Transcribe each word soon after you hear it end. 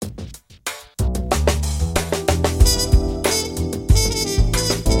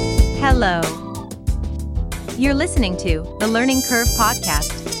Hello. You're listening to the Learning Curve Podcast,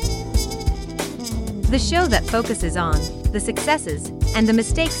 the show that focuses on the successes and the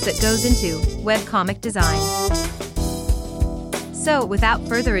mistakes that goes into webcomic design. So, without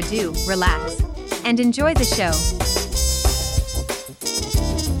further ado, relax and enjoy the show.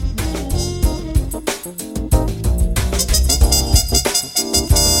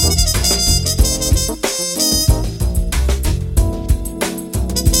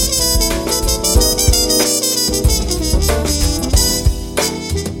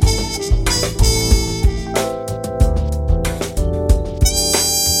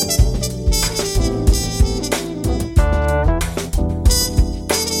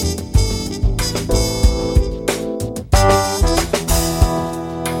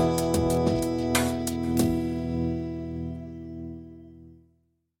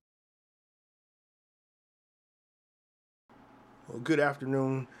 Well, good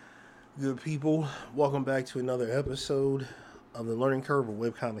afternoon, good people. Welcome back to another episode of the Learning Curve of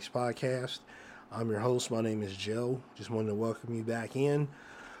Webcomics Podcast. I'm your host. My name is Joe. Just wanted to welcome you back in.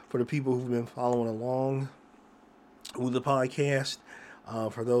 For the people who've been following along with the podcast,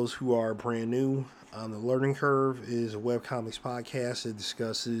 for those who are brand new, the Learning Curve is a webcomics podcast that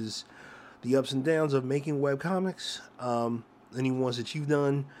discusses the ups and downs of making webcomics, any ones that you've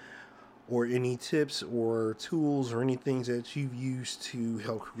done, or any tips or tools or any things that you've used to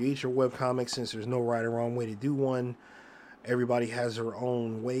help create your webcomic. Since there's no right or wrong way to do one, everybody has their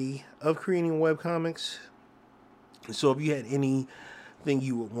own way of creating webcomics. So if you had anything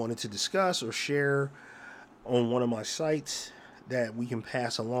you wanted to discuss or share on one of my sites that we can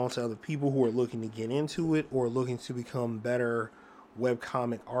pass along to other people who are looking to get into it or looking to become better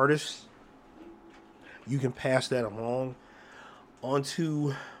webcomic artists, you can pass that along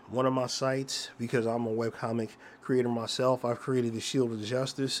onto one of my sites. Because I'm a webcomic creator myself, I've created the Shield of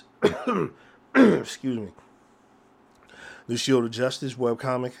Justice excuse me, the Shield of Justice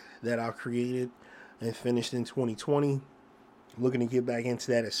webcomic that I created and finished in 2020. I'm looking to get back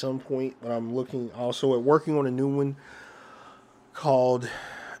into that at some point, but I'm looking also at working on a new one called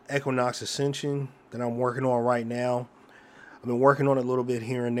Equinox Ascension that I'm working on right now. I've been working on it a little bit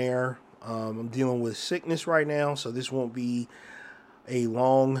here and there. I'm dealing with sickness right now, so this won't be a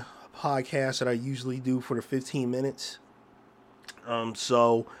long podcast that I usually do for the 15 minutes.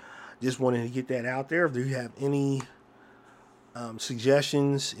 So just wanted to get that out there. If you have any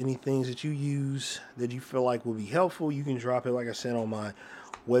suggestions, any things that you use that you feel like will be helpful, you can drop it, like I said, on my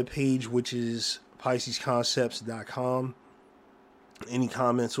webpage, which is PiscesConcepts.com. Any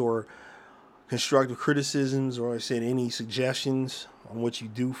comments or constructive criticisms, or like I said, any suggestions on what you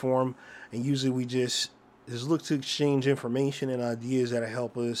do for them. And usually we just look to exchange information and ideas that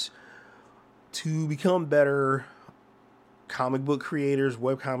help us to become better comic book creators,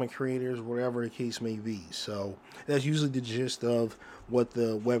 webcomic creators, whatever the case may be. So that's usually the gist of what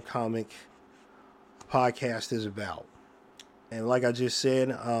the webcomic podcast is about. And like I just said,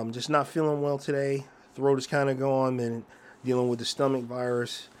 just not feeling well today. Throat is kind of going, and dealing with the stomach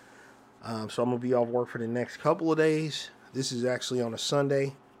virus. So I'm going to be off work for the next couple of days. This is actually on a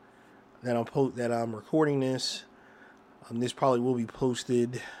Sunday that I'm recording this. This probably will be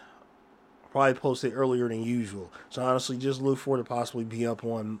posted earlier than usual. So honestly, just look for it to possibly be up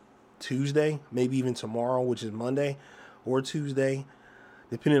on Tuesday, maybe even tomorrow, which is Monday, or Tuesday,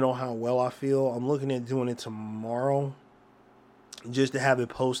 depending on how well I feel. I'm looking at doing it tomorrow, just to have it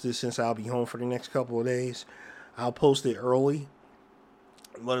posted since I'll be home for the next couple of days. I'll post it early,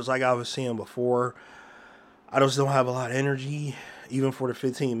 but it's like I was saying before, I just don't have a lot of energy, even for the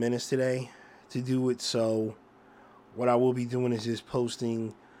 15 minutes today, to do it. So what I will be doing is just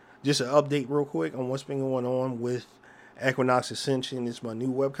posting just an update real quick on what's been going on with Equinox Ascension. It's my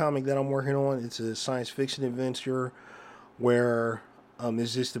new webcomic that I'm working on. It's a science fiction adventure where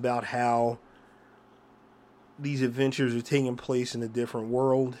it's just about how these adventures are taking place in a different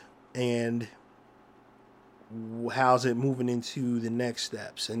world and how's it moving into the next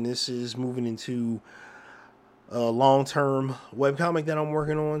steps. And this is moving into a long-term webcomic that I'm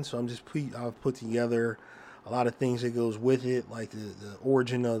working on. So I've put together a lot of things that goes with it, like the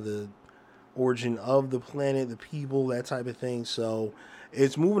origin of the planet, the people, that type of thing. So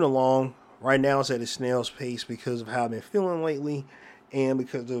it's moving along. Right now it's at a snail's pace because of how I've been feeling lately and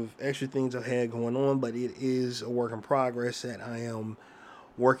because of extra things I've had going on, but it is a work in progress that I am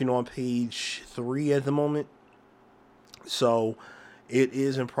working on page 3 at the moment. So it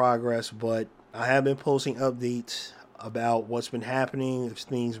is in progress, but I have been posting updates about what's been happening, if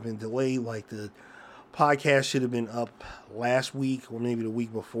things have been delayed, like the podcast should have been up last week or maybe the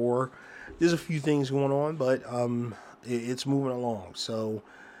week before. There's a few things going on, but it's moving along. So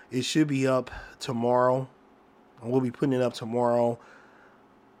It should be up tomorrow. We'll be putting it up tomorrow,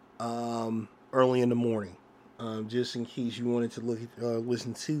 early in the morning, just in case you wanted to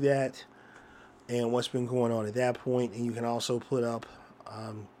listen to that and what's been going on at that point. And you can also put up,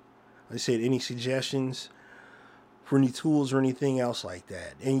 like I said, any suggestions for any tools or anything else like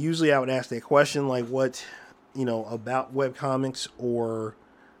that. And usually I would ask that question, like what, about webcomics or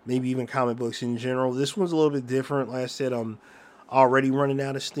maybe even comic books in general. This one's a little bit different. Like I said, I'm already running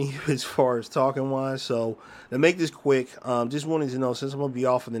out of steam as far as talking wise. So to make this quick, just wanted to know, since I'm going to be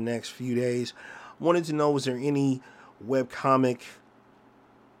off for the next few days, wanted to know, was there any webcomic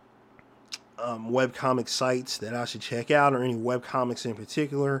sites that I should check out, or any webcomics in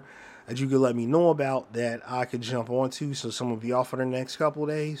particular that you could let me know about that I could jump onto, so someone will be off for the next couple of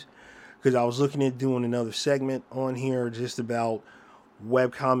days? Because I was looking at doing another segment on here just about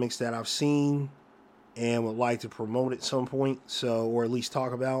webcomics that I've seen and would like to promote at some point, or at least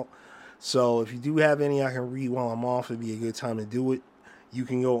talk about. So if you do have any I can read while I'm off, it'd be a good time to do it. You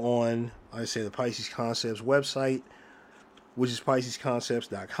can go on, like I say, the Pisces Concepts website, which is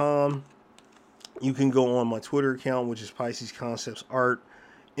PiscesConcepts.com. You can go on my Twitter account, which is Pisces Concepts Art,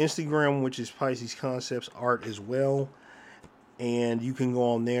 Instagram, which is Pisces Concepts Art as well. And you can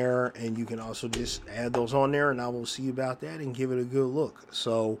go on there, and you can also just add those on there, and I will see about that and give it a good look.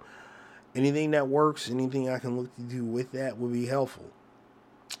 So anything that works, anything I can look to do with that would be helpful.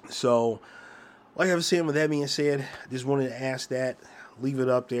 So, like I was saying, with that being said, just wanted to ask that, leave it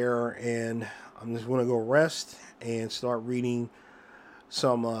up there, and I'm just going to go rest and start reading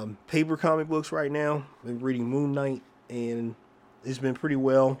some paper comic books right now. I've been reading Moon Knight, and it's been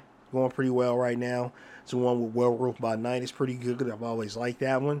going pretty well right now. It's the one with Werewolf by Night. It's pretty good. I've always liked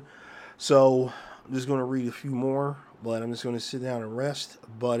that one. So I'm just going to read a few more, but I'm just going to sit down and rest.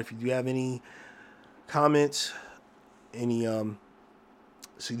 But if you do have any comments, any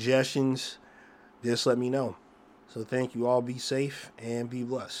suggestions, just let me know. So thank you all. Be safe and be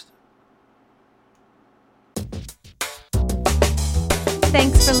blessed.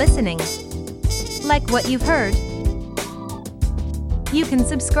 Thanks for listening. Like what you've heard? You can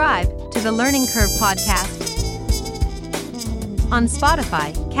subscribe to the Learning Curve podcast on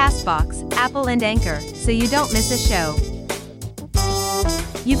Spotify, Castbox, Apple, and Anchor, so you don't miss a show.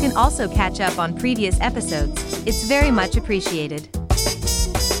 You can also catch up on previous episodes. It's very much appreciated.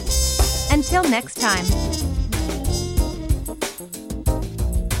 Until next time.